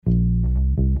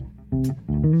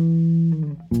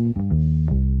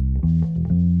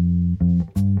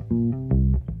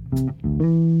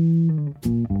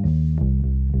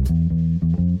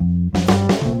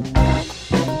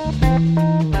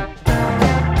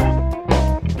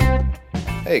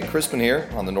Hey, Crispin here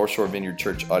on the North Shore Vineyard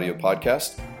Church audio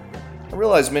podcast. I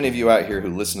realize many of you out here who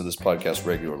listen to this podcast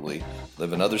regularly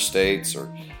live in other states,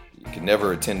 or you can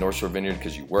never attend North Shore Vineyard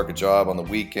because you work a job on the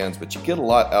weekends, but you get a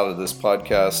lot out of this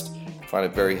podcast, find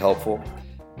it very helpful.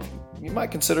 You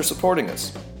might consider supporting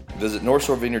us. Visit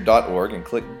northshorevineyard.org and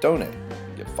click donate.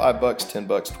 You get $5, $10,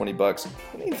 $20,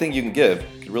 anything you can give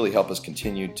could really help us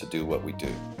continue to do what we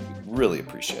do. We really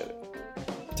appreciate it.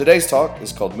 Today's talk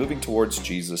is called Moving Towards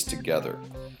Jesus Together.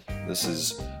 This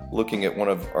is looking at one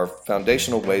of our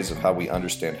foundational ways of how we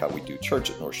understand how we do church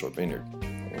at North Shore Vineyard.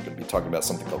 We're going to be talking about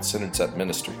something called Centered Set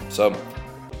Ministry. So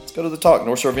let's go to the talk,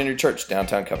 North Shore Vineyard Church,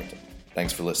 downtown Covington.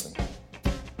 Thanks for listening.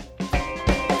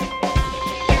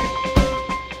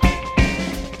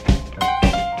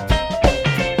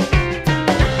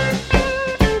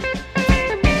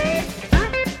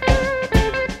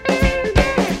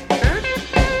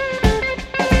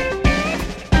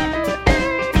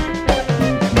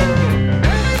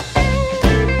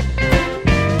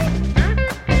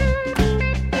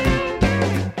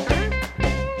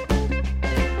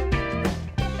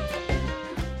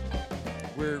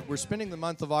 We're spending the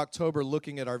month of October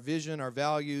looking at our vision, our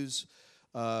values,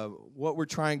 what we're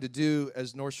trying to do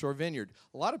as North Shore Vineyard.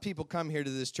 A lot of people come here to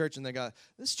this church and they go,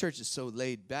 this church is so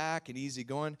laid back and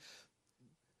easygoing.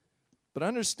 But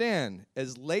understand,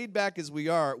 as laid back as we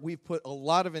are, we've put a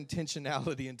lot of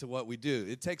intentionality into what we do.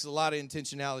 It takes a lot of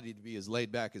intentionality to be as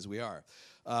laid back as we are.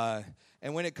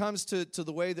 And when it comes to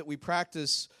the way that we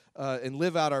practice and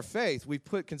live out our faith, we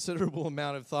put considerable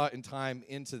amount of thought and time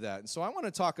into that. And so I want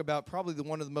to talk about probably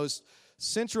one of the most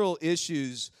central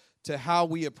issues to how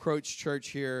we approach church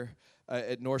here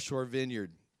at North Shore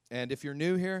Vineyard. And if you're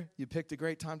new here, you picked a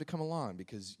great time to come along,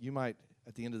 because you might,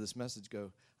 at the end of this message,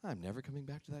 go, I'm never coming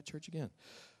back to that church again.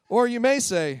 Or you may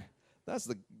say, that's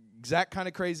the exact kind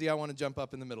of crazy I want to jump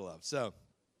up in the middle of. So,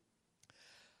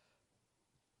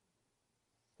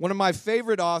 one of my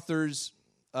favorite authors,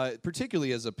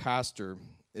 particularly as a pastor,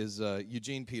 is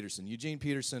Eugene Peterson. Eugene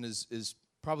Peterson is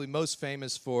probably most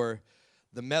famous for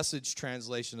the Message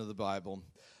translation of the Bible,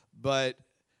 but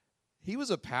he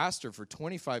was a pastor for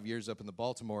 25 years up in the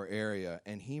Baltimore area,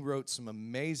 and he wrote some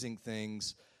amazing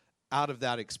things out of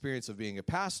that experience of being a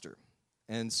pastor.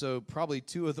 And so probably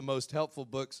two of the most helpful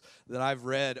books that I've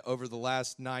read over the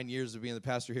last 9 years of being the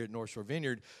pastor here at North Shore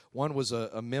Vineyard, one was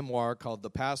a memoir called The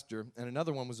Pastor, and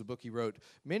another one was a book he wrote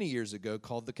many years ago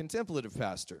called The Contemplative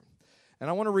Pastor. And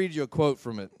I want to read you a quote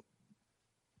from it.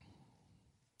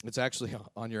 It's actually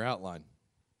on your outline,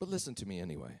 but listen to me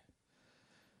anyway.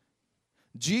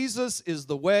 Jesus is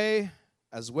the way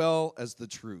as well as the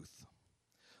truth.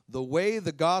 The way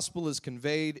the gospel is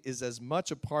conveyed is as much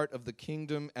a part of the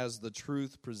kingdom as the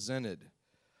truth presented.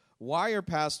 Why are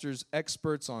pastors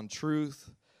experts on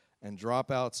truth and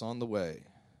dropouts on the way?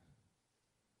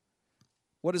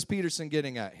 What is Peterson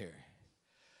getting at here?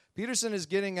 Peterson is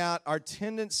getting at our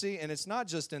tendency, and it's not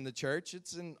just in the church,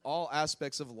 it's in all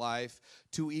aspects of life,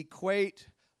 to equate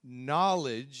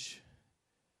knowledge,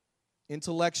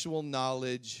 intellectual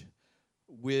knowledge,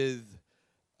 with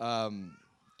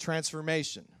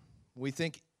transformation. We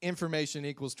think information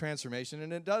equals transformation,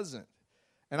 and it doesn't.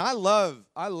 And I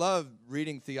love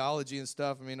reading theology and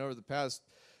stuff. I mean, over the past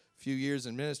few years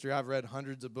in ministry, I've read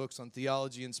hundreds of books on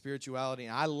theology and spirituality,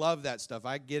 and I love that stuff.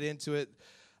 I get into it.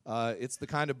 It's the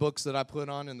kind of books that I put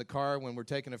on in the car when we're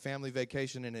taking a family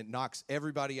vacation, and it knocks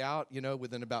everybody out. You know,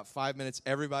 within about 5 minutes,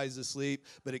 everybody's asleep,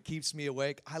 but it keeps me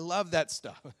awake. I love that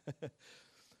stuff.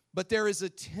 But there is a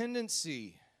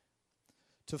tendency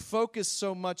to focus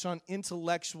so much on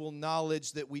intellectual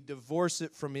knowledge that we divorce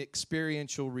it from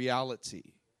experiential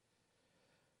reality.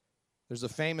 There's a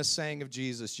famous saying of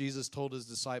Jesus. Jesus told his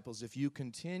disciples, if you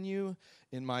continue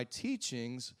in my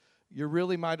teachings, you're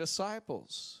really my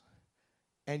disciples.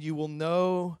 And you will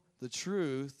know the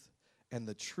truth, and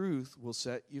the truth will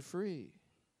set you free.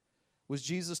 Was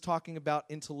Jesus talking about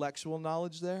intellectual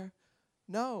knowledge there?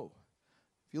 No.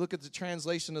 If you look at the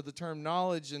translation of the term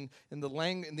knowledge in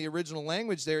the original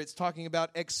language there, it's talking about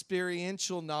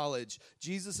experiential knowledge.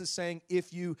 Jesus is saying,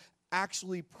 if you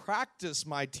actually practice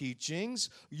my teachings,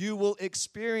 you will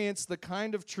experience the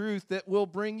kind of truth that will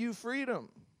bring you freedom.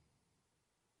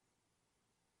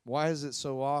 Why is it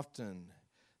so often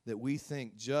that we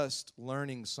think just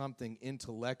learning something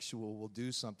intellectual will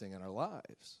do something in our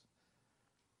lives?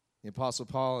 The Apostle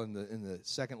Paul in the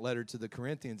second letter to the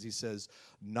Corinthians, he says,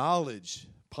 knowledge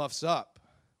puffs up,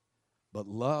 but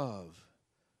love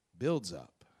builds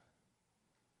up.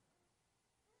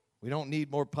 We don't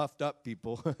need more puffed up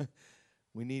people.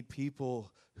 We need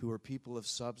people who are people of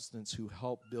substance who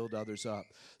help build others up.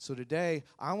 So today,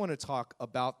 I want to talk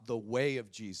about the way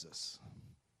of Jesus.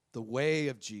 the way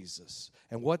of Jesus,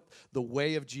 and what the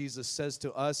way of Jesus says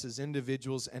to us as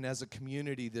individuals and as a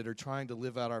community that are trying to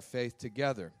live out our faith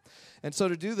together. And so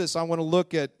to do this, I want to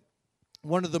look at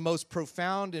one of the most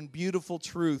profound and beautiful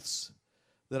truths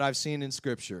that I've seen in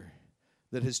Scripture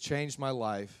that has changed my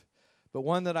life, but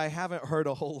one that I haven't heard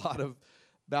a whole lot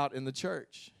about in the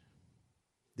church: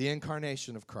 the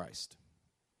incarnation of Christ.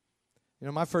 You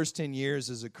know, my first 10 years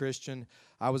as a Christian,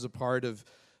 I was a part of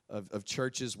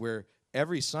churches where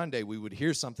every Sunday we would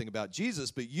hear something about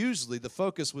Jesus, but usually the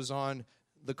focus was on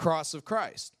the cross of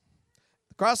Christ.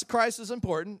 The cross of Christ is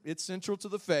important. It's central to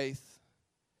the faith.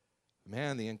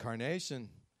 Man, the incarnation,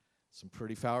 some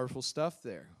pretty powerful stuff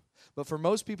there. But for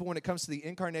most people, when it comes to the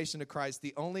incarnation of Christ,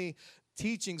 the only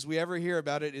teachings we ever hear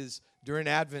about it is during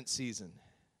Advent season.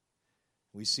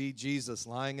 We see Jesus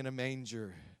lying in a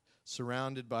manger,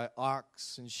 surrounded by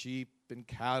ox and sheep and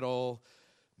cattle,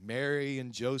 Mary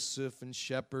and Joseph and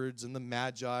shepherds and the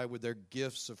Magi with their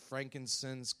gifts of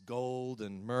frankincense, gold,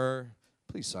 and myrrh.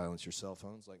 Please silence your cell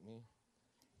phones like me.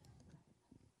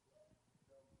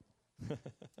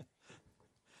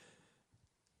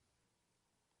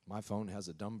 My phone has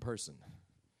a dumb person.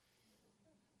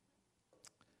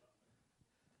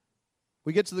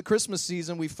 We get to the Christmas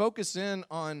season, we focus in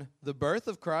on the birth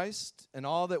of Christ and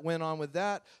all that went on with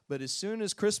that, but as soon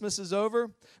as Christmas is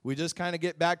over, we just kind of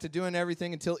get back to doing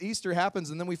everything until Easter happens,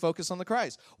 and then we focus on the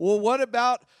Christ. Well, what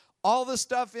about all the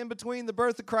stuff in between the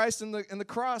birth of Christ and the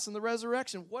cross and the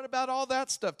resurrection? What about all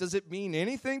that stuff? Does it mean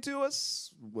anything to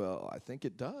us? Well, I think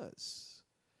it does.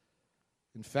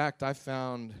 In fact, I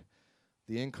found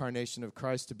the incarnation of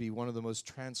Christ to be one of the most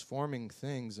transforming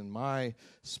things in my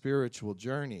spiritual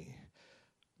journey.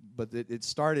 But it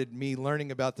started, me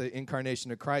learning about the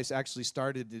incarnation of Christ actually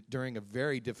started during a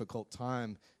very difficult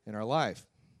time in our life.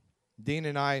 Dean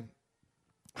and I've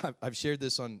shared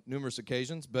this on numerous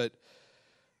occasions, but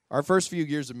our first few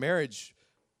years of marriage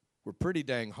were pretty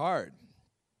dang hard.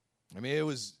 I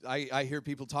mean, I hear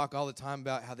people talk all the time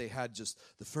about how they had just,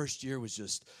 the first year was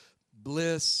just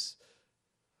bliss.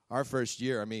 Our first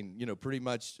year, I mean, you know, pretty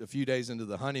much a few days into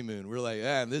the honeymoon, we're like,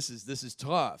 man, this is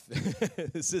tough.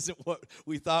 This isn't what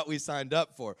we thought we signed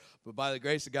up for. But by the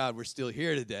grace of God, we're still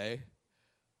here today.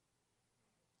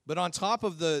 But on top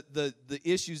of the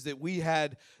issues that we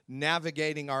had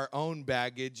navigating our own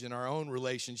baggage and our own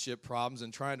relationship problems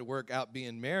and trying to work out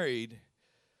being married,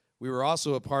 we were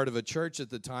also a part of a church at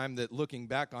the time that, looking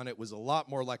back on it, was a lot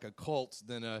more like a cult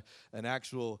than an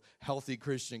actual healthy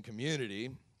Christian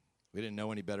community. We didn't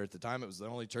know any better at the time. It was the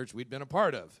only church we'd been a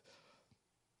part of.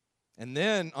 And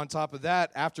then on top of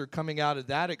that, after coming out of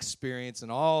that experience and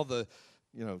all the,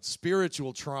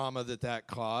 spiritual trauma that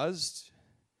caused,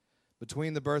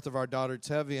 between the birth of our daughter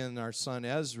Tevye and our son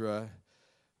Ezra,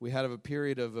 we had a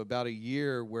period of about a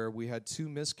year where we had 2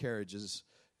 miscarriages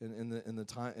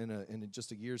in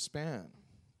just a year's span.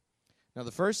 Now,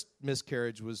 the first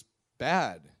miscarriage was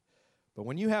bad, but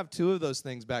when you have 2 of those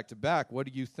things back to back, what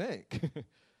do you think?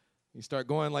 You start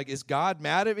going like, is God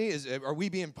mad at me? Are we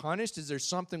being punished? Is there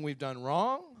something we've done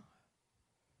wrong?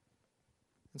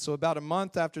 And so about a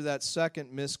month after that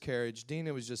second miscarriage,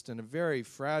 Dina was just in a very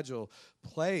fragile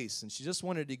place, and she just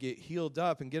wanted to get healed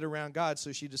up and get around God.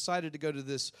 So she decided to go to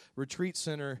this retreat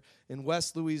center in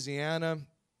West Louisiana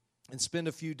and spend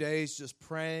a few days just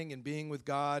praying and being with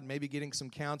God, maybe getting some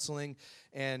counseling,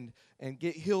 and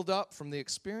get healed up from the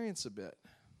experience a bit.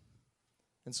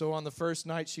 And so on the first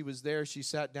night she was there, she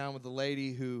sat down with the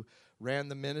lady who ran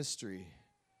the ministry,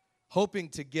 hoping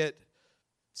to get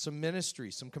some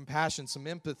ministry, some compassion, some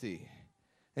empathy.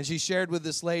 And she shared with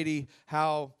this lady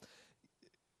how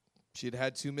she had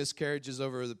had 2 miscarriages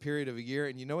over the period of a year.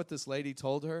 And you know what this lady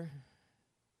told her?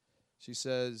 She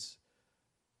says,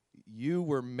 "You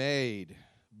were made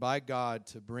by God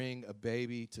to bring a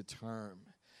baby to term.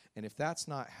 And if that's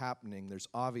not happening, there's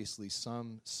obviously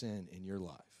some sin in your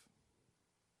life."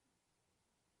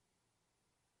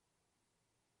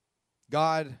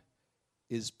 God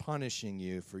is punishing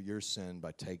you for your sin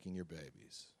by taking your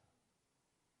babies.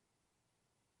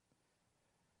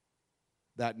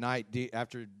 That night,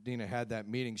 after Dina had that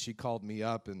meeting, she called me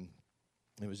up, and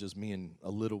it was just me and a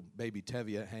little baby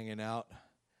Tevye hanging out.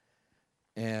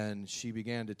 And she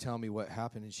began to tell me what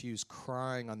happened, and she was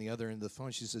crying on the other end of the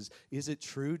phone. She says, "Is it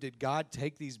true? Did God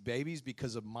take these babies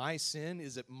because of my sin?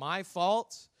 Is it my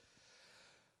fault?"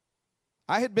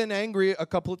 I had been angry a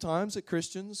couple of times at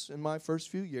Christians in my first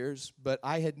few years, but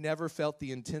I had never felt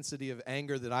the intensity of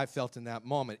anger that I felt in that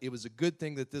moment. It was a good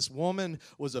thing that this woman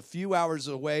was a few hours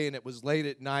away and it was late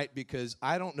at night, because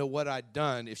I don't know what I'd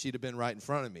done if she'd have been right in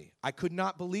front of me. I could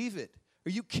not believe it.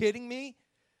 Are you kidding me?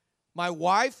 My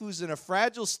wife, who's in a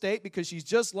fragile state because she's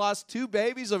just lost 2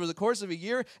 babies over the course of a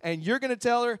year, and you're going to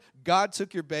tell her God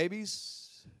took your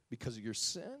babies because of your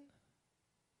sin?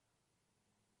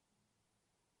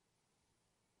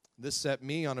 This set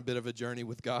me on a bit of a journey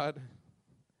with God.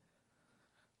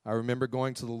 I remember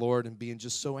going to the Lord and being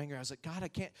just so angry. I was like, God,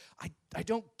 I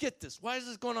don't get this. Why is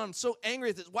this going on? I'm so angry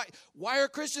at this. Why are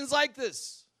Christians like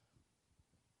this?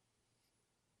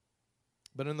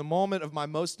 But in the moment of my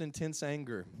most intense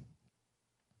anger,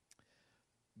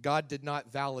 God did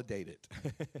not validate it.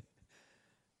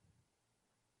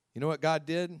 You know what God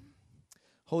did?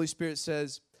 Holy Spirit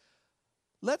says,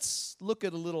 let's look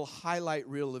at a little highlight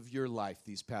reel of your life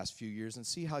these past few years and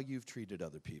see how you've treated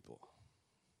other people.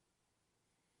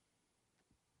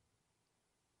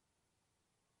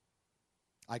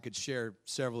 I could share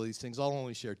several of these things. I'll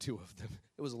only share 2 of them.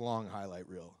 It was a long highlight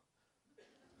reel.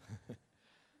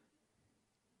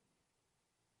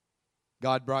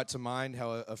 God brought to mind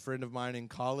how a friend of mine in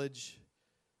college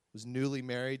was newly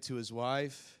married to his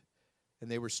wife, and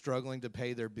they were struggling to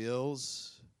pay their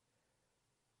bills.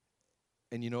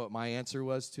 And you know what my answer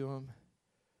was to him?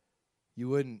 You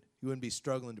wouldn't be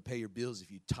struggling to pay your bills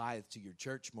if you tithe to your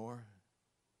church more.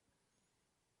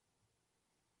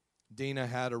 Dina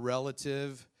had a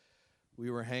relative we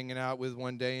were hanging out with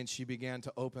one day, and she began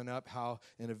to open up how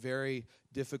in a very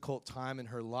difficult time in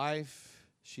her life,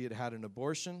 she had had an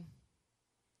abortion.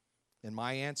 And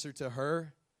my answer to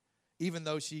her, even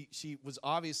though she was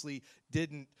obviously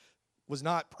was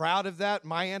not proud of that,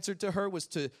 my answer to her was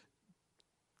to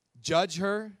judge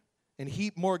her and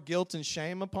heap more guilt and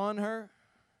shame upon her.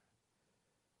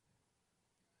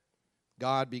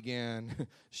 God began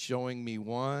showing me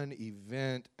one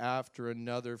event after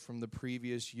another from the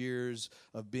previous years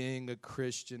of being a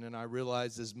Christian, and I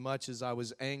realized as much as I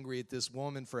was angry at this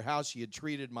woman for how she had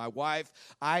treated my wife,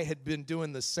 I had been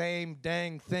doing the same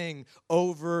dang thing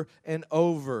over and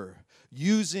over,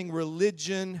 using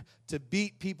religion to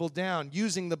beat people down,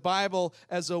 using the Bible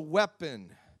as a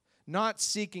weapon, not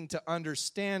seeking to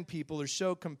understand people or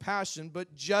show compassion,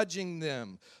 but judging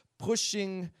them,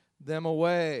 pushing them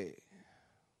away.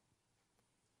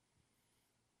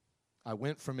 I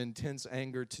went from intense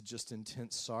anger to just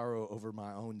intense sorrow over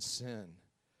my own sin.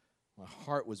 My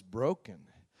heart was broken.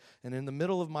 And in the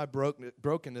middle of my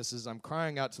brokenness, as I'm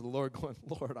crying out to the Lord, going,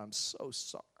 Lord, I'm so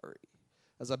sorry.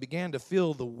 As I began to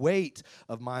feel the weight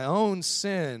of my own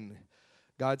sin,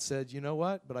 God said, you know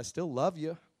what? But I still love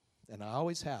you, and I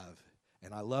always have.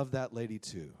 And I love that lady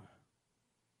too.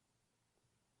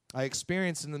 I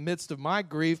experienced in the midst of my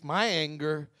grief, my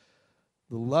anger,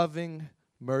 the loving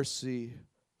mercy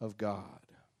of God.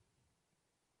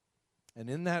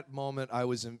 And in that moment, I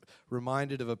was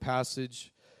reminded of a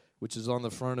passage which is on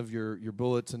the front of your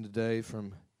bulletin today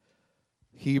from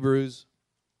Hebrews.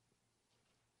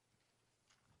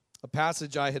 A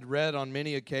passage I had read on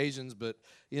many occasions, but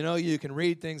you know, you can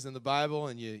read things in the Bible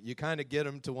and you kind of get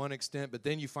them to one extent, but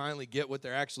then you finally get what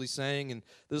they're actually saying, and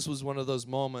this was one of those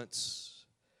moments.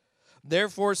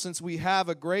 Therefore, since we have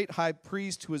a great high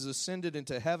priest who has ascended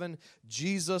into heaven,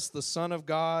 Jesus, the Son of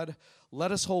God,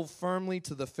 let us hold firmly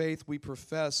to the faith we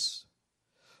profess.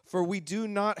 For we do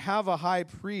not have a high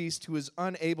priest who is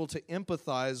unable to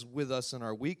empathize with us in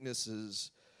our weaknesses,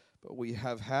 but we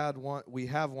have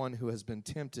one who has been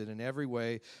tempted in every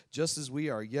way, just as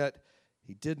we are, yet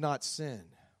he did not sin.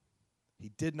 He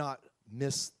did not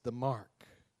miss the mark.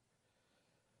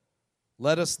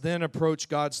 Let us then approach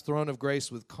God's throne of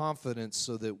grace with confidence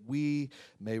so that we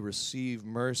may receive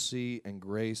mercy and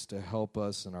grace to help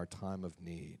us in our time of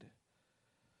need.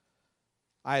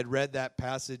 I had read that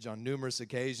passage on numerous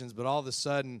occasions, but all of a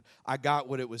sudden I got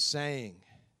what it was saying.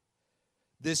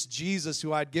 This Jesus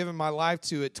who I'd given my life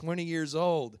to at 20 years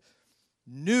old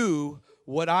knew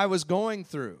what I was going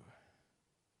through.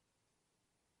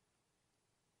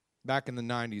 Back in the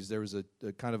 90s, there was a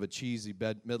kind of a cheesy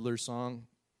Bette Midler song.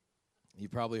 You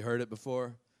probably heard it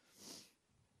before.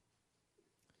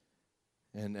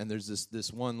 And there's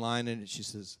this one line in it. She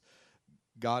says,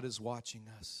 God is watching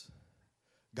us.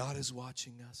 God is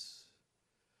watching us.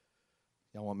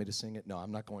 Y'all want me to sing it? No,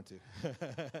 I'm not going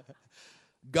to.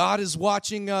 God is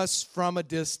watching us from a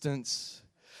distance.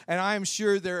 And I am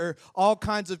sure there are all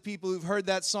kinds of people who've heard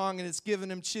that song and it's given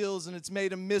them chills and it's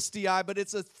made them misty-eyed, but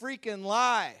it's a freaking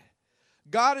lie.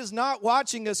 God is not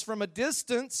watching us from a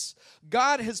distance.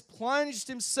 God has plunged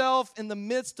himself in the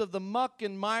midst of the muck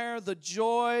and mire, the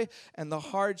joy and the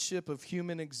hardship of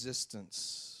human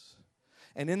existence.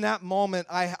 And in that moment,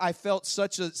 I felt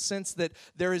such a sense that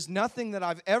there is nothing that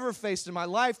I've ever faced in my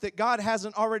life that God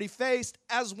hasn't already faced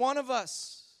as one of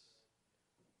us.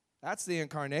 That's the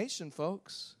incarnation,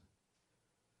 folks.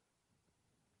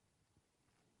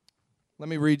 Let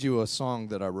me read you a song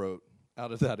that I wrote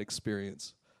out of that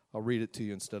experience. I'll read it to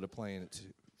you instead of playing it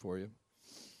for you.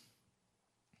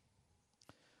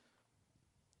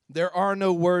 There are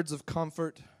no words of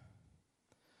comfort,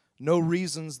 no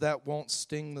reasons that won't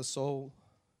sting the soul,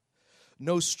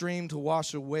 no stream to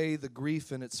wash away the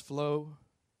grief in its flow.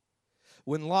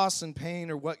 When loss and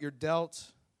pain are what you're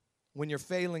dealt, when your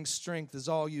failing strength is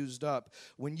all used up,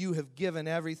 when you have given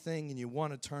everything and you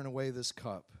want to turn away this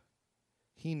cup,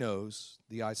 He knows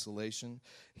the isolation.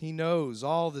 He knows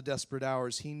all the desperate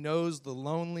hours. He knows the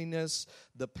loneliness,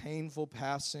 the painful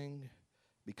passing,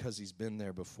 because He's been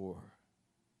there before.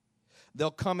 They'll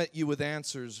come at you with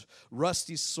answers,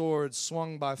 rusty swords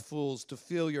swung by fools to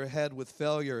fill your head with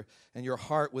failure and your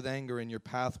heart with anger and your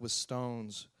path with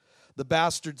stones. The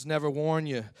bastards never warn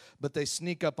you, but they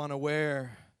sneak up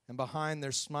unaware, and behind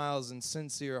their smiles and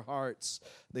sincere hearts,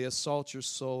 they assault your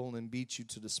soul and beat you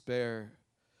to despair.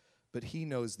 But He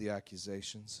knows the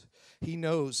accusations. He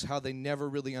knows how they never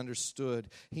really understood.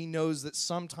 He knows that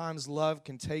sometimes love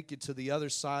can take you to the other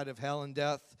side of hell and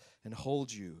death and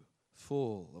hold you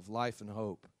full of life and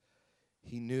hope.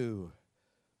 He knew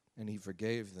and He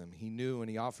forgave them. He knew and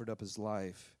He offered up His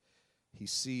life. He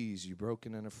sees you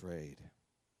broken and afraid.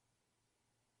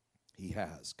 He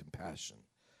has compassion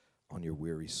on your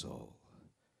weary soul.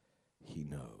 He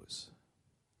knows.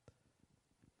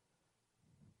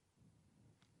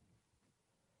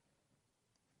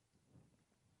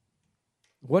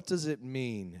 What does it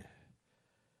mean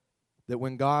that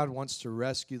when God wants to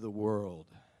rescue the world,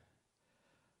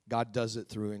 God does it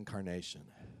through incarnation?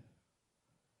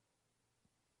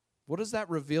 What does that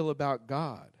reveal about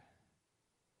God?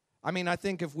 I mean, I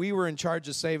think if we were in charge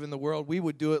of saving the world, we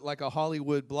would do it like a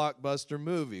Hollywood blockbuster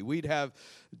movie. We'd have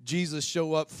Jesus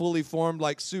show up fully formed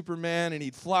like Superman, and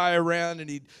He'd fly around, and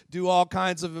He'd do all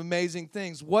kinds of amazing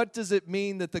things. What does it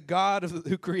mean that the God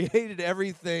who created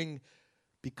everything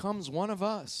becomes one of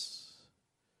us?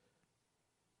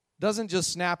 Doesn't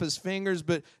just snap His fingers,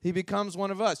 but He becomes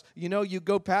one of us. You know, you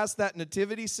go past that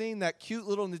nativity scene, that cute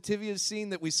little nativity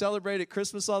scene that we celebrate at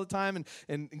Christmas all the time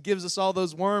and gives us all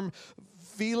those warm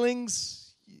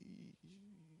feelings.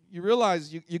 You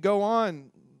realize you go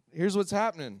on, here's what's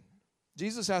happening.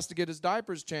 Jesus has to get His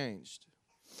diapers changed.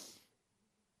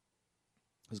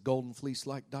 His golden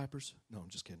fleece-like diapers. No, I'm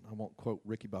just kidding. I won't quote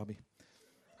Ricky Bobby.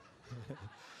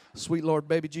 Sweet Lord,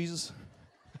 baby Jesus.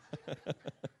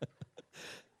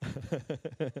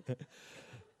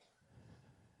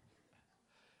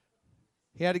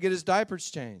 He had to get His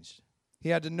diapers changed. He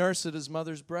had to nurse at His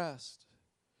mother's breast.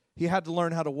 He had to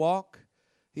learn how to walk.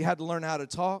 He had to learn how to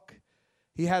talk.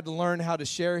 He had to learn how to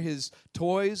share His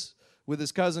toys with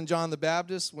His cousin John the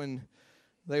Baptist when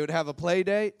they would have a play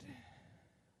date.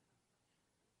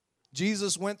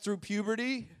 Jesus went through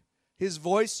puberty. His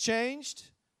voice changed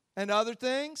and other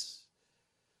things.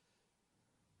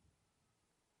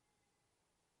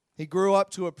 He grew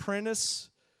up to apprentice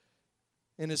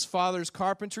in his father's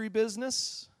carpentry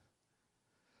business.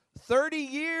 30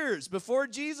 years before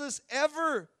Jesus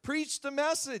ever preached a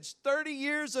message. 30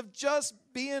 years of just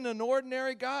being an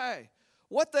ordinary guy.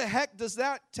 What the heck does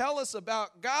that tell us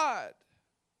about God?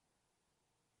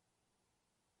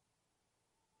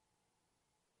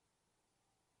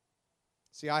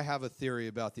 See, I have a theory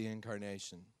about the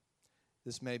incarnation.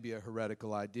 This may be a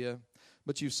heretical idea,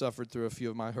 but you've suffered through a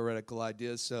few of my heretical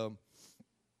ideas, so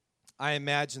I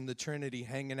imagine the Trinity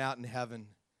hanging out in heaven,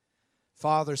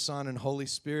 Father, Son, and Holy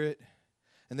Spirit,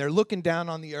 and they're looking down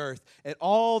on the earth at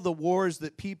all the wars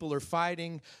that people are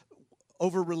fighting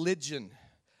over religion,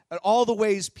 at all the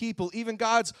ways people, even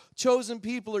God's chosen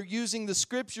people, are using the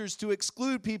Scriptures to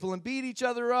exclude people and beat each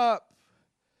other up.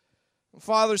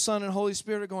 Father, Son, and Holy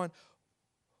Spirit are going,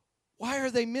 why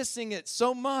are they missing it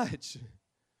so much?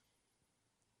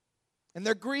 And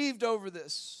they're grieved over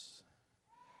this.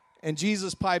 And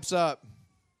Jesus pipes up.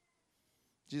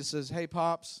 Jesus says, hey,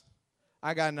 Pops,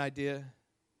 I got an idea.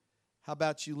 How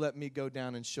about you let me go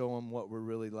down and show them what we're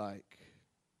really like?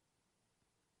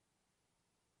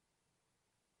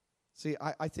 See,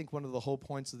 I think one of the whole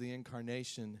points of the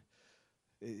incarnation,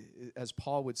 as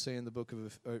Paul would say in the book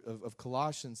of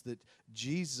Colossians, that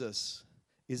Jesus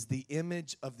is the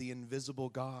image of the invisible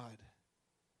God,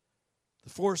 the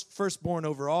firstborn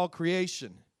over all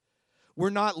creation. We're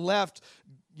not left,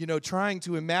 trying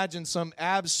to imagine some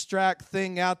abstract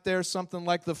thing out there, something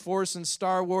like the Force in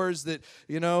Star Wars that,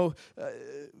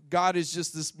 God is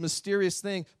just this mysterious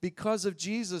thing. Because of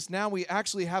Jesus, now we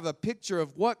actually have a picture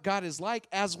of what God is like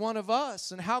as one of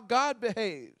us and how God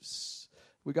behaves.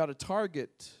 We got a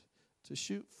target to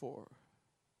shoot for.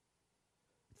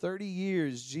 30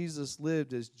 years, Jesus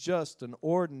lived as just an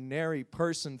ordinary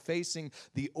person facing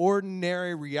the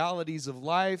ordinary realities of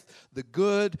life, the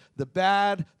good, the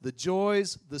bad, the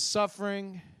joys, the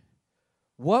suffering.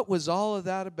 What was all of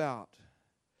that about?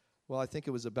 Well, I think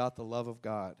it was about the love of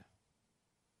God.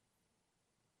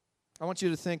 I want you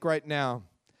to think right now,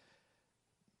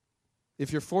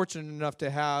 if you're fortunate enough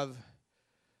to have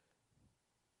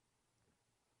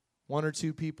one or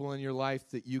two people in your life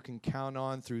that you can count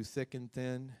on through thick and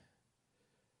thin,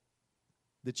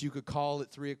 that you could call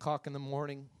at 3 o'clock in the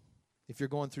morning if you're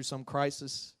going through some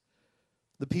crisis,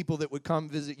 the people that would come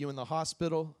visit you in the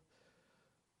hospital,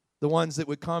 the ones that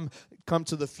would come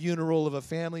to the funeral of a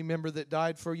family member that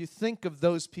died for you. Think of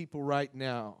those people right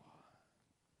now.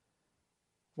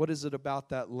 What is it about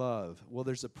that love? Well,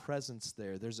 there's a presence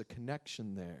there. There's a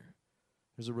connection there.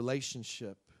 There's a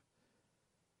relationship.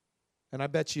 And I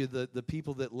bet you the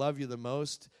people that love you the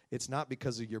most, it's not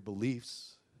because of your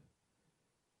beliefs.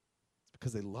 It's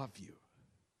because they love you.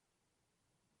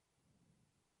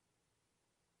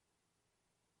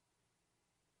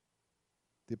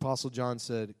 The Apostle John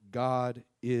said, God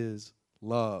is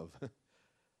love.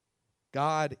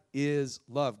 God is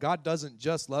love. God doesn't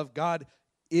just love. God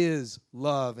is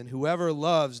love. And whoever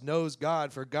loves knows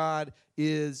God, for God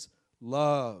is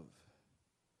love.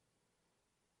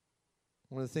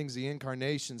 One of the things the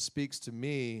incarnation speaks to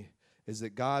me is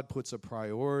that God puts a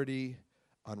priority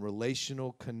on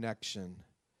relational connection,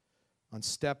 on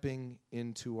stepping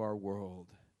into our world.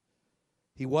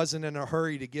 He wasn't in a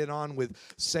hurry to get on with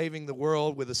saving the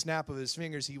world with a snap of his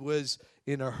fingers. He was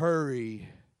in a hurry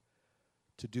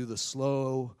to do the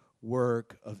slow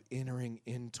work of entering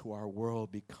into our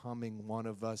world, becoming one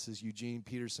of us. As Eugene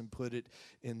Peterson put it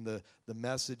in the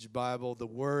Message Bible, the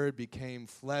Word became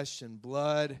flesh and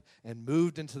blood and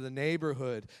moved into the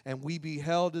neighborhood, and we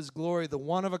beheld his glory, the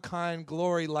one-of-a-kind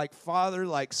glory, like Father,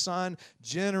 like Son,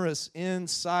 generous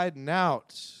inside and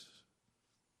out.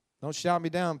 Don't shout me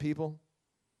down, people.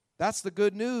 That's the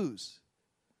good news.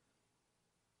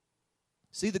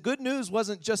 See, the good news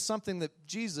wasn't just something that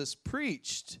Jesus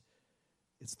preached.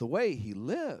 It's the way he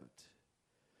lived.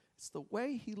 It's the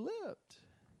way he lived.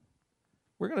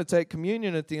 We're going to take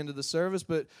communion at the end of the service,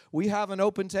 but we have an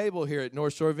open table here at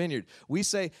North Shore Vineyard. We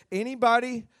say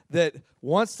anybody that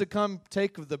wants to come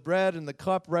take of the bread and the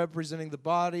cup representing the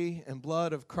body and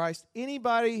blood of Christ,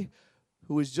 anybody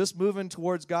who is just moving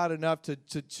towards God enough to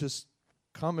just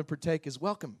come and partake is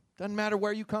welcome. Doesn't matter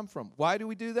where you come from. Why do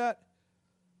we do that?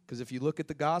 Because if you look at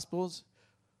the Gospels,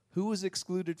 who was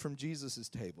excluded from Jesus'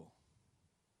 table?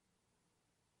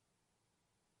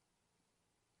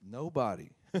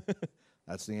 Nobody.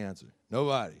 That's the answer.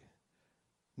 Nobody.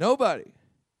 Nobody.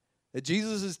 At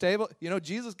Jesus' table,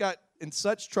 Jesus got in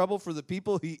such trouble for the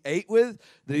people he ate with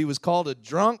that he was called a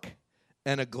drunk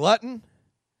and a glutton.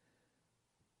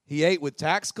 He ate with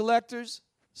tax collectors,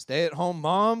 stay-at-home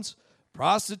moms,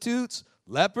 prostitutes,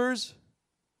 lepers,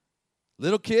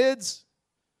 little kids,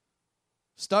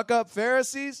 stuck-up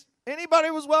Pharisees.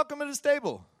 Anybody was welcome at his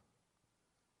table.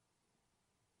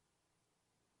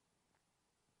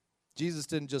 Jesus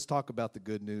didn't just talk about the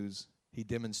good news, he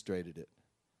demonstrated it.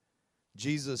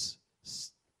 Jesus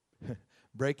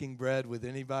breaking bread with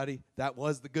anybody, that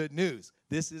was the good news.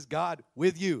 This is God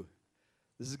with you.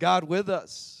 This is God with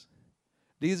us.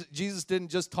 Jesus didn't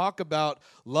just talk about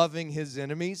loving his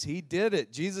enemies, he did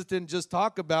it. Jesus didn't just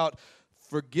talk about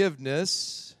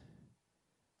forgiveness.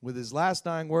 With his last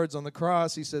 9 words on the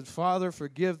cross, he said, Father,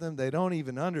 forgive them. They don't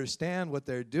even understand what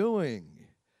they're doing.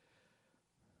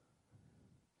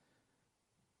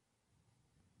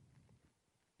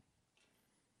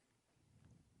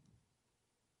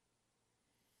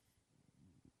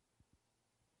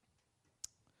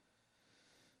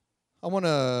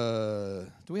 Do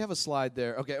we have a slide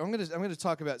there? Okay, I'm going to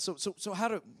talk about,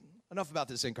 enough about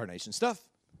this incarnation stuff.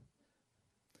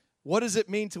 What does it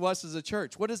mean to us as a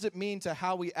church? What does it mean to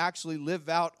how we actually live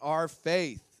out our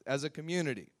faith as a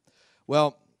community?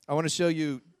 Well, I want to show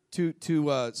you two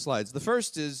slides. The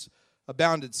first is a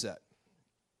bounded set.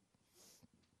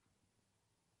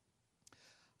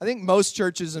 I think most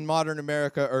churches in modern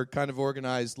America are kind of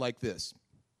organized like this.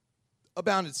 A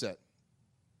bounded set.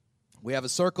 We have a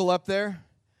circle up there,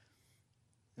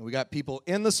 and we got people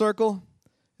in the circle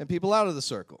and people out of the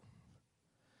circle.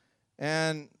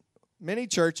 And many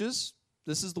churches,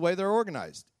 this is the way they're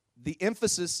organized. The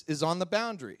emphasis is on the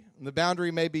boundary. And the boundary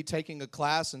may be taking a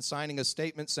class and signing a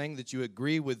statement saying that you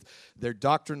agree with their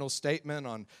doctrinal statement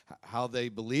on how they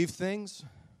believe things.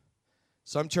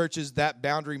 Some churches, that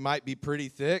boundary might be pretty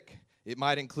thick. It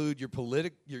might include your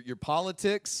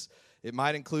politics. It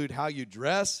might include how you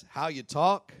dress, how you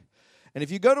talk. And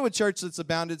if you go to a church that's a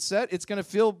bounded set, it's going to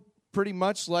feel pretty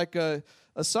much like a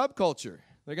subculture.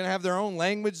 They're going to have their own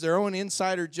language, their own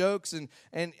insider jokes, and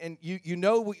you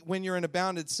know when you're in a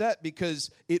bounded set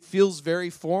because it feels very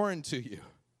foreign to you.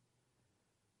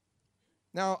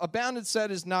 Now, a bounded set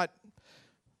is not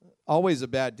always a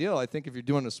bad deal. I think if you're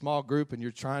doing a small group and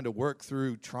you're trying to work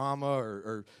through trauma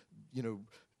or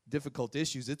difficult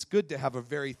issues, it's good to have a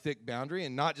very thick boundary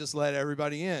and not just let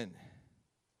everybody in.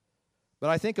 But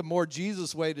I think a more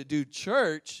Jesus way to do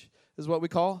church is what we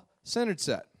call centered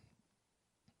set.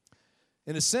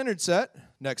 In a centered set,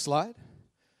 next slide,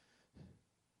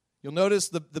 you'll notice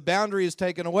the boundary is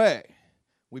taken away.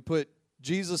 We put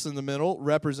Jesus in the middle,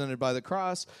 represented by the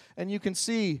cross, and you can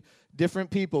see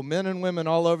different people, men and women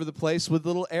all over the place with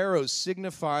little arrows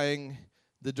signifying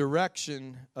the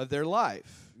direction of their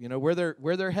life, where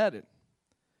they're headed.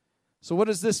 So what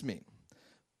does this mean?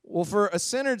 Well, for a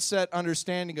centered set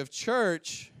understanding of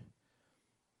church,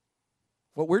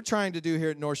 what we're trying to do here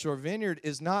at North Shore Vineyard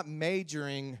is not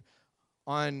majoring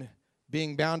on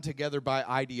being bound together by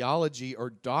ideology or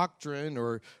doctrine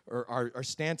or our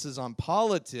stances on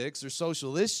politics or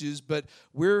social issues, but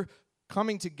we're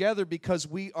coming together because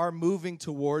we are moving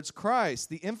towards Christ.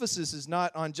 The emphasis is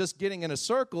not on just getting in a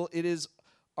circle. It is,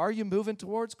 are you moving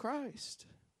towards Christ?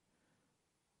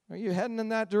 Are you heading in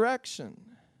that direction?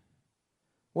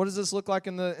 What does this look like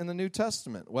in the New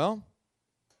Testament? Well,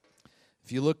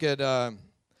 if you look at,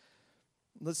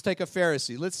 let's take a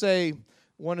Pharisee. Let's say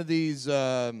one of these,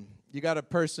 you got a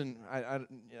person, I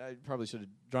probably should have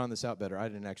drawn this out better. I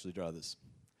didn't actually draw this.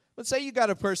 Let's say you got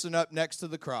a person up next to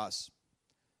the cross,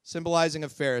 symbolizing a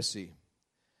Pharisee.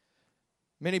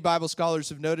 Many Bible scholars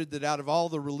have noted that out of all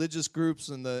the religious groups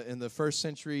in the first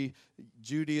century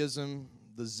Judaism,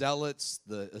 the Zealots,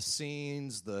 the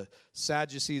Essenes, the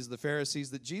Sadducees, the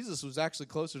Pharisees, that Jesus was actually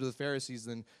closer to the Pharisees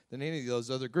than any of those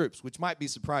other groups, which might be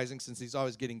surprising since he's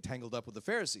always getting tangled up with the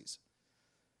Pharisees.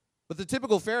 But the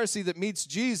typical Pharisee that meets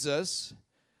Jesus,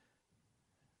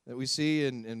 that we see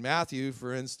in Matthew,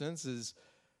 for instance, is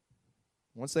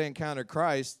once they encounter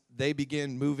Christ, they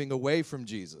begin moving away from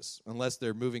Jesus, unless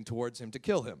they're moving towards him to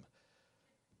kill him.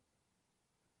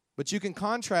 But you can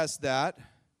contrast that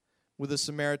with the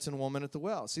Samaritan woman at the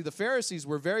well. See, the Pharisees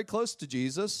were very close to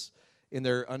Jesus in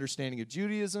their understanding of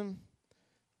Judaism.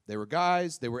 They were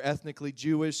guys, they were ethnically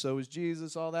Jewish, so was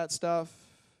Jesus, all that stuff.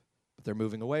 But they're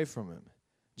moving away from him.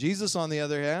 Jesus, on the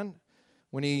other hand,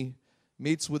 when he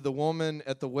meets with the woman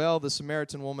at the well, the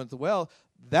Samaritan woman at the well,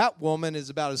 that woman is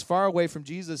about as far away from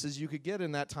Jesus as you could get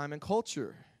in that time and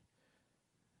culture.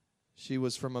 She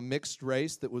was from a mixed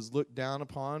race that was looked down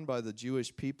upon by the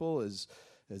Jewish people as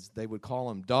they would call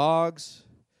them dogs.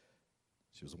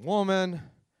 She was a woman.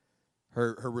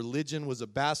 Her religion was a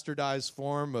bastardized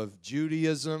form of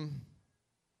Judaism.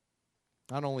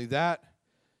 Not only that,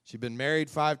 she'd been married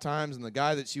 5 times, and the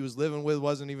guy that she was living with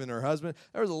wasn't even her husband.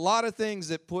 There was a lot of things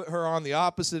that put her on the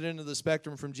opposite end of the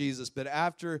spectrum from Jesus. But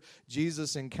after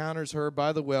Jesus encounters her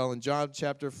by the well in John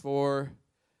chapter 4,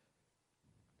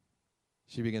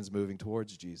 she begins moving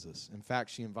towards Jesus. In fact,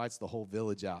 she invites the whole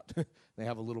village out. They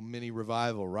have a little mini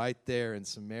revival right there in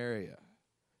Samaria.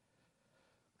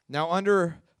 Now,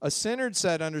 under a centered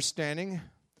set understanding,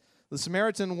 the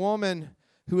Samaritan woman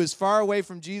who is far away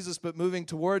from Jesus but moving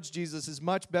towards Jesus is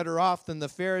much better off than the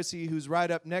Pharisee who's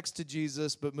right up next to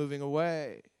Jesus but moving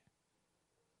away.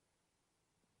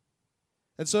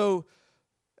 And so,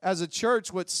 as a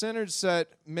church, what centered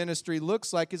set ministry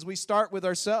looks like is we start with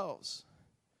ourselves.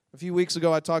 A few weeks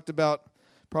ago, I talked about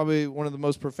probably one of the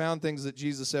most profound things that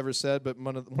Jesus ever said, but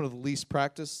one of the least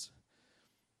practiced.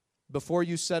 Before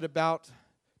you set about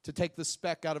to take the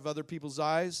speck out of other people's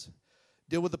eyes,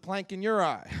 deal with the plank in your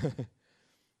eye.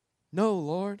 No,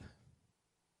 Lord.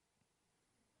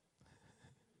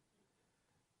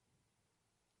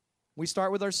 We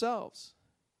start with ourselves.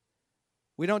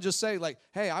 We don't just say like,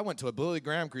 hey, I went to a Billy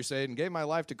Graham crusade and gave my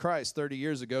life to Christ 30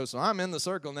 years ago, so I'm in the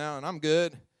circle now and I'm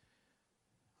good.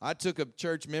 I took a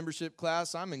church membership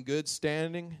class. I'm in good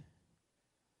standing.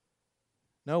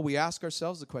 No, we ask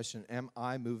ourselves the question, am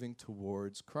I moving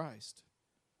towards Christ?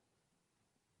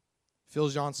 Phil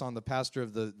Johnson, the pastor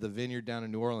of the vineyard down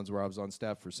in New Orleans, where I was on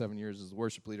staff for 7 years as the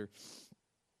worship leader,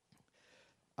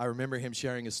 I remember him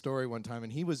sharing a story one time,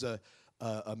 and he was a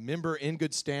member in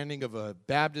good standing of a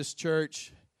Baptist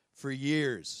church for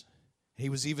years. He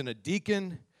was even a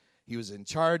deacon. He was in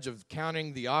charge of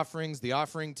counting the offerings, the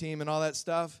offering team, and all that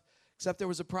stuff, except there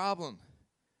was a problem.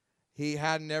 He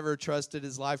had never trusted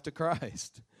his life to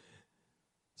Christ.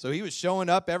 So he was showing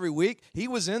up every week. He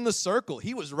was in the circle.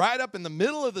 He was right up in the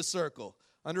middle of the circle.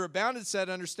 Under a bounded set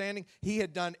understanding, he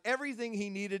had done everything he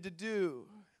needed to do.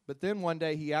 But then one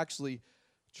day he actually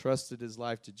trusted his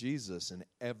life to Jesus, and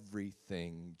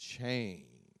everything changed.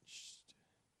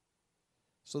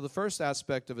 So the first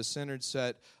aspect of a centered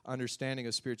set understanding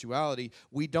of spirituality,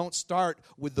 we don't start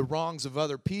with the wrongs of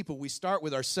other people. We start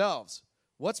with ourselves.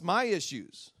 What's my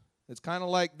issues? It's kind of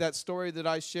like that story that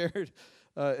I shared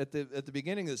at the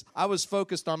beginning of this. I was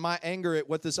focused on my anger at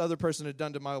what this other person had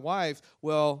done to my wife.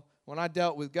 Well, when I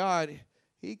dealt with God,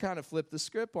 he kind of flipped the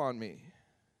script on me.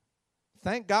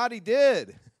 Thank God he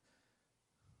did.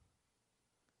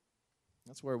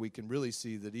 That's where we can really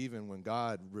see that even when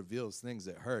God reveals things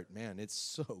that hurt, man, it's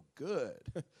so good.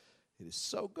 It is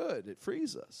so good. It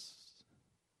frees us.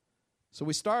 So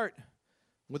we start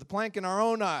with a plank in our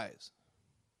own eyes.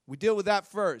 We deal with that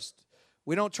first.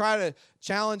 We don't try to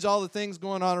challenge all the things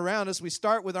going on around us. We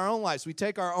start with our own lives. We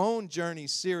take our own journey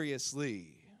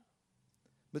seriously.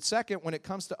 But second, when it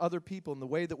comes to other people and the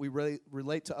way that we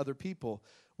relate to other people,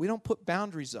 we don't put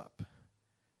boundaries up.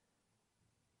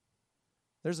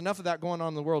 There's enough of that going on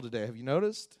in the world today. Have you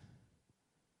noticed?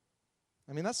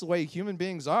 I mean, that's the way human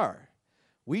beings are.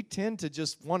 We tend to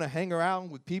just want to hang around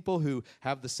with people who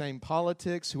have the same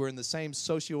politics, who are in the same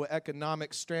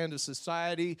socioeconomic strand of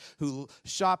society, who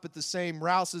shop at the same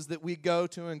Rouses that we go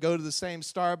to and go to the same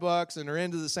Starbucks and are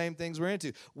into the same things we're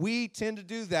into. We tend to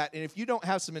do that. And if you don't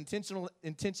have some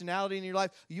intentionality in your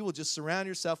life, you will just surround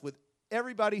yourself with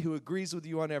everybody who agrees with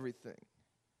you on everything.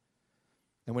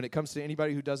 And when it comes to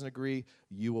anybody who doesn't agree,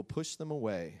 you will push them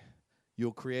away.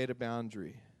 You'll create a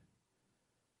boundary.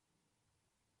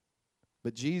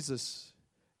 But Jesus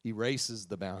erases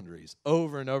the boundaries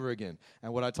over and over again.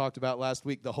 And what I talked about last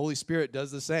week, the Holy Spirit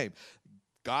does the same.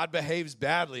 God behaves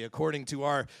badly according to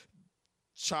our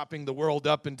chopping the world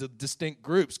up into distinct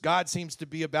groups. God seems to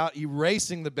be about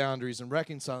erasing the boundaries and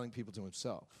reconciling people to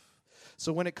himself.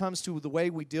 So when it comes to the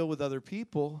way we deal with other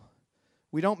people,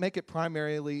 we don't make it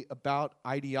primarily about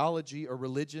ideology or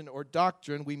religion or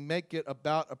doctrine. We make it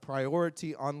about a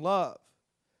priority on love.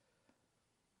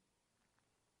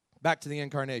 Back to the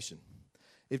incarnation.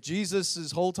 If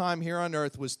Jesus' whole time here on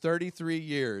earth was 33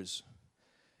 years,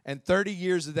 and 30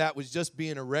 years of that was just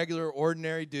being a regular,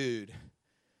 ordinary dude,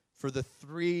 for the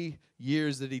 3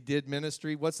 years that he did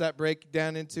ministry, what's that break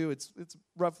down into? It's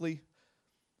roughly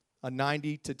a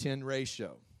 90-10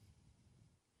 ratio.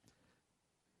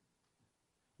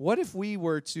 What if we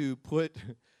were to put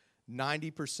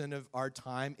 90% of our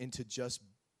time into just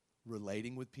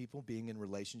relating with people, being in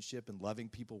relationship and loving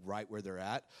people right where they're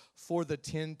at, for the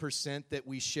 10% that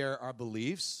we share our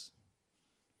beliefs?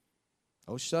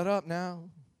 Oh, shut up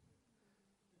now.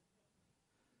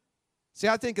 See,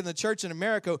 I think in the church in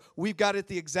America, we've got it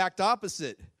the exact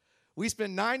opposite. We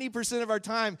spend 90% of our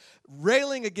time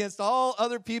railing against all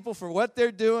other people for what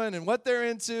they're doing and what they're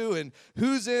into and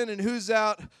who's in and who's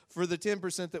out for the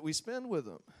 10% that we spend with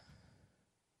them.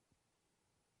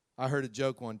 I heard a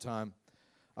joke one time.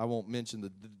 I won't mention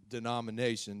the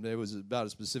denomination. It was about a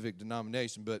specific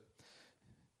denomination, but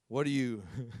what do you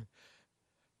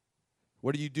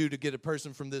do to get a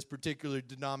person from this particular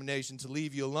denomination to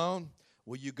leave you alone?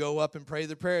 Well, you go up and pray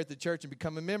the prayer at the church and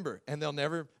become a member, and they'll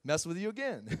never mess with you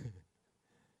again.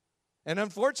 And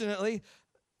unfortunately,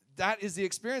 that is the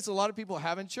experience a lot of people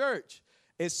have in church.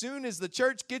 As soon as the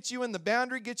church gets you in the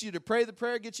boundary, gets you to pray the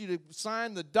prayer, gets you to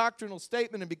sign the doctrinal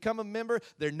statement and become a member,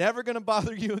 they're never going to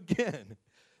bother you again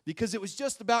because it was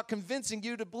just about convincing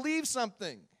you to believe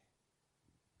something.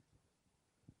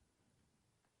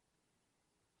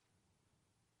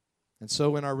 And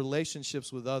so in our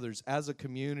relationships with others, as a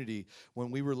community,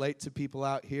 when we relate to people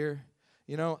out here,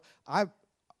 you know, I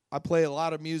play a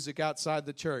lot of music outside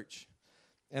the church.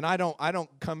 And I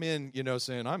don't come in, you know,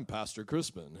 saying, I'm Pastor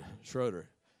Crispin Schroeder.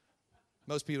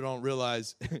 Most people don't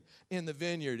realize in the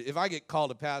vineyard, if I get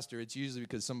called a pastor, it's usually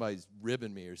because somebody's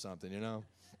ribbing me or something, you know.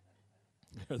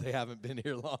 Or they haven't been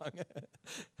here long.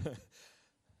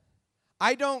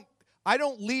 I don't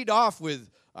lead off with,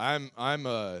 I'm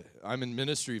in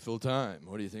ministry full time.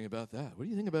 What do you think about that? What do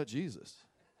you think about Jesus?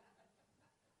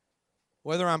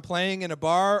 Whether I'm playing in a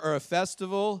bar or a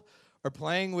festival or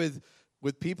playing with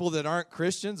people that aren't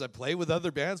Christians, I play with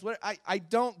other bands. I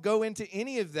don't go into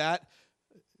any of that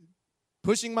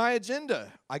pushing my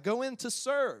agenda. I go in to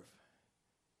serve.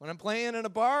 When I'm playing in a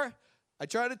bar, I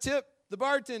try to tip the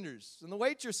bartenders and the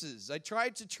waitresses. I try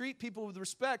to treat people with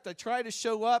respect. I try to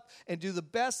show up and do the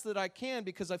best that I can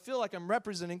because I feel like I'm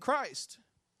representing Christ.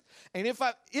 And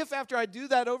if after I do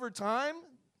that over time,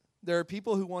 there are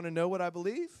people who want to know what I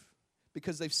believe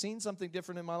because they've seen something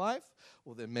different in my life,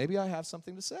 well, then maybe I have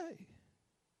something to say.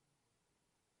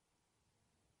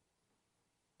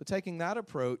 But taking that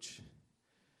approach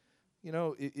You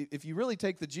know, if you really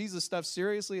take the Jesus stuff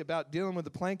seriously about dealing with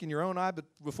the plank in your own eye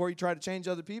before you try to change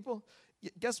other people,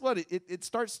 guess what? It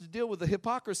starts to deal with the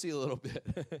hypocrisy a little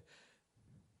bit.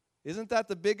 Isn't that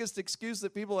the biggest excuse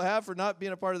that people have for not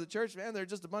being a part of the church? Man, they're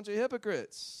just a bunch of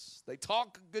hypocrites. They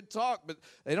talk good talk, but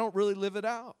they don't really live it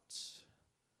out.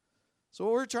 So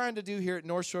what we're trying to do here at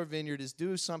North Shore Vineyard is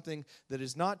do something that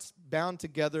is not bound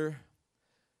together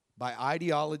by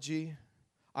ideology.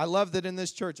 I love that in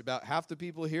this church, about half the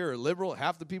people here are liberal,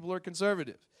 half the people are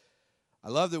conservative. I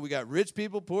love that we got rich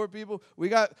people, poor people. We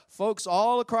got folks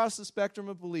all across the spectrum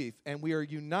of belief, and we are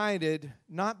united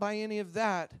not by any of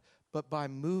that, but by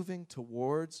moving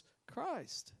towards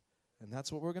Christ. And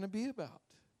that's what we're going to be about.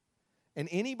 And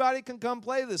anybody can come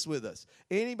play this with us.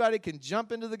 Anybody can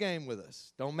jump into the game with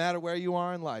us. Don't matter where you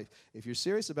are in life. If you're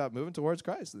serious about moving towards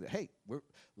Christ, hey,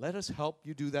 let us help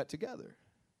you do that together.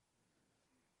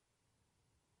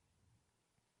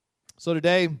 So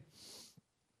today,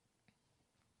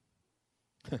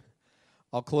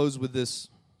 I'll close with this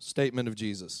statement of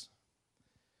Jesus.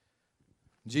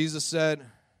 Jesus said,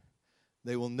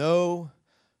 "They will know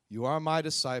you are my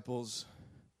disciples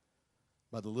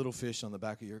by the little fish on the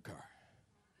back of your car."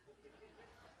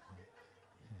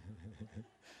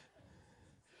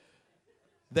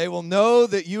 They will know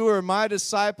that you are my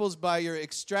disciples by your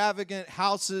extravagant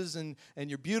houses and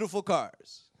your beautiful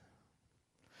cars.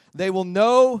 They will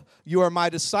know you are my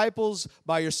disciples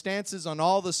by your stances on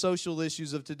all the social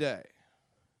issues of today.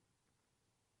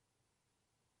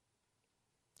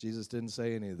 Jesus didn't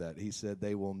say any of that. He said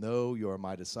they will know you are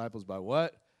my disciples by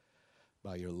what?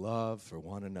 By your love for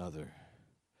one another.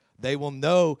 They will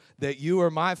know that you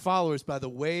are my followers by the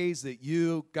ways that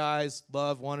you guys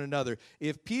love one another.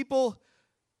 If people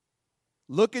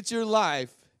look at your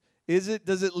life,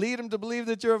 does it lead them to believe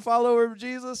that you're a follower of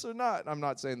Jesus or not? I'm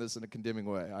not saying this in a condemning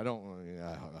way. I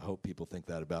hope people think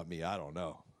that about me. I don't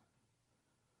know.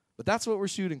 But that's what we're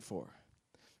shooting for.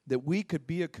 That we could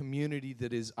be a community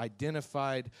that is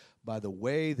identified by the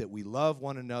way that we love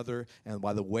one another and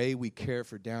by the way we care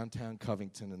for downtown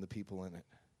Covington and the people in it.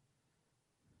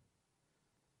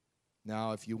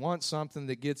 Now, if you want something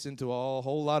that gets into a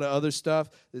whole lot of other stuff,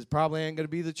 this probably ain't going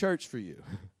to be the church for you.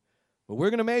 But we're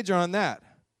going to major on that.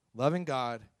 Loving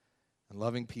God and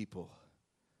loving people.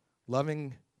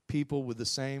 Loving people with the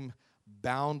same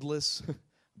boundless,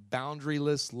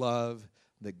 boundaryless love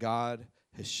that God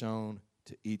has shown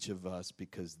to each of us,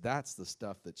 because that's the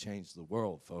stuff that changed the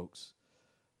world, folks.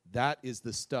 That is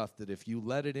the stuff that if you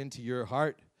let it into your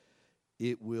heart,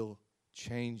 it will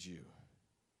change you.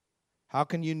 How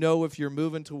can you know if you're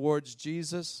moving towards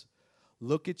Jesus?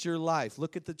 Look at your life.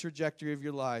 Look at the trajectory of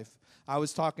your life. I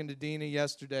was talking to Dina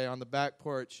yesterday on the back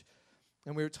porch,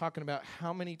 and we were talking about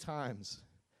how many times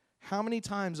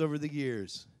over the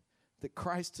years that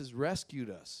Christ has rescued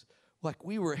us. Like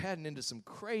we were heading into some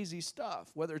crazy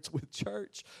stuff, whether it's with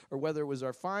church or whether it was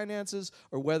our finances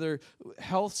or whether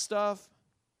health stuff.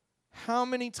 How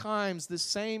many times this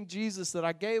same Jesus that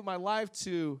I gave my life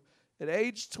to at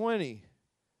age 20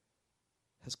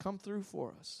 has come through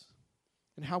for us,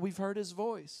 and how we've heard his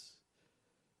voice.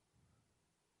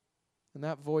 And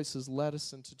that voice has led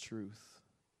us into truth.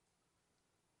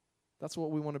 That's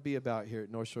what we want to be about here at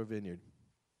North Shore Vineyard.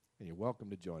 And you're welcome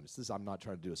to join us. I'm not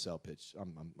trying to do a sell pitch.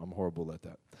 I'm horrible at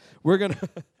that. We're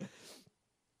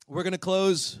gonna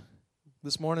close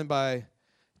this morning by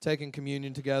taking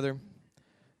communion together.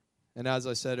 And as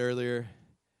I said earlier,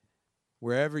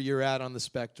 wherever you're at on the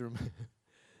spectrum,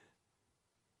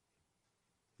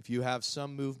 if you have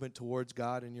some movement towards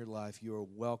God in your life, you are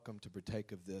welcome to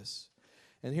partake of this.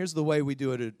 And here's the way we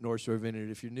do it at North Shore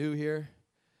Vineyard. If you're new here,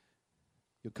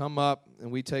 you'll come up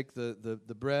and we take the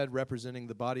bread representing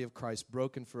the body of Christ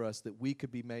broken for us that we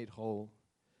could be made whole.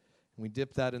 And we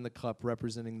dip that in the cup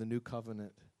representing the new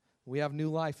covenant. We have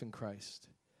new life in Christ.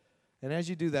 And as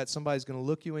you do that, somebody's going to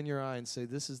look you in your eye and say,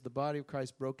 this is the body of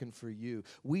Christ broken for you.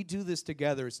 We do this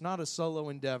together. It's not a solo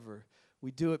endeavor. We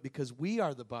do it because we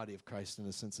are the body of Christ in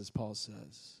a sense, as Paul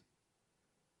says.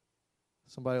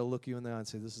 Somebody will look you in the eye and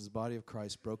say, this is the body of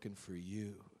Christ broken for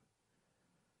you.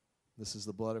 This is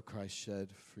the blood of Christ shed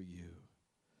for you.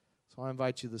 So I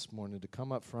invite you this morning to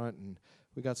come up front, and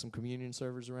we got some communion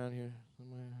servers around here.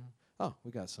 Oh,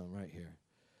 we got some right here.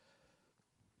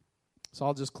 So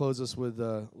I'll just close us with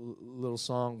a little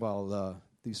song while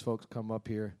these folks come up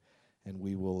here, and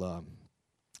we will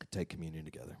take communion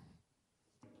together.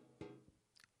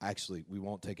 Actually, we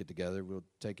won't take it together. We'll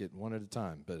take it one at a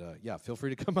time. But, yeah, feel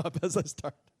free to come up as I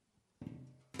start.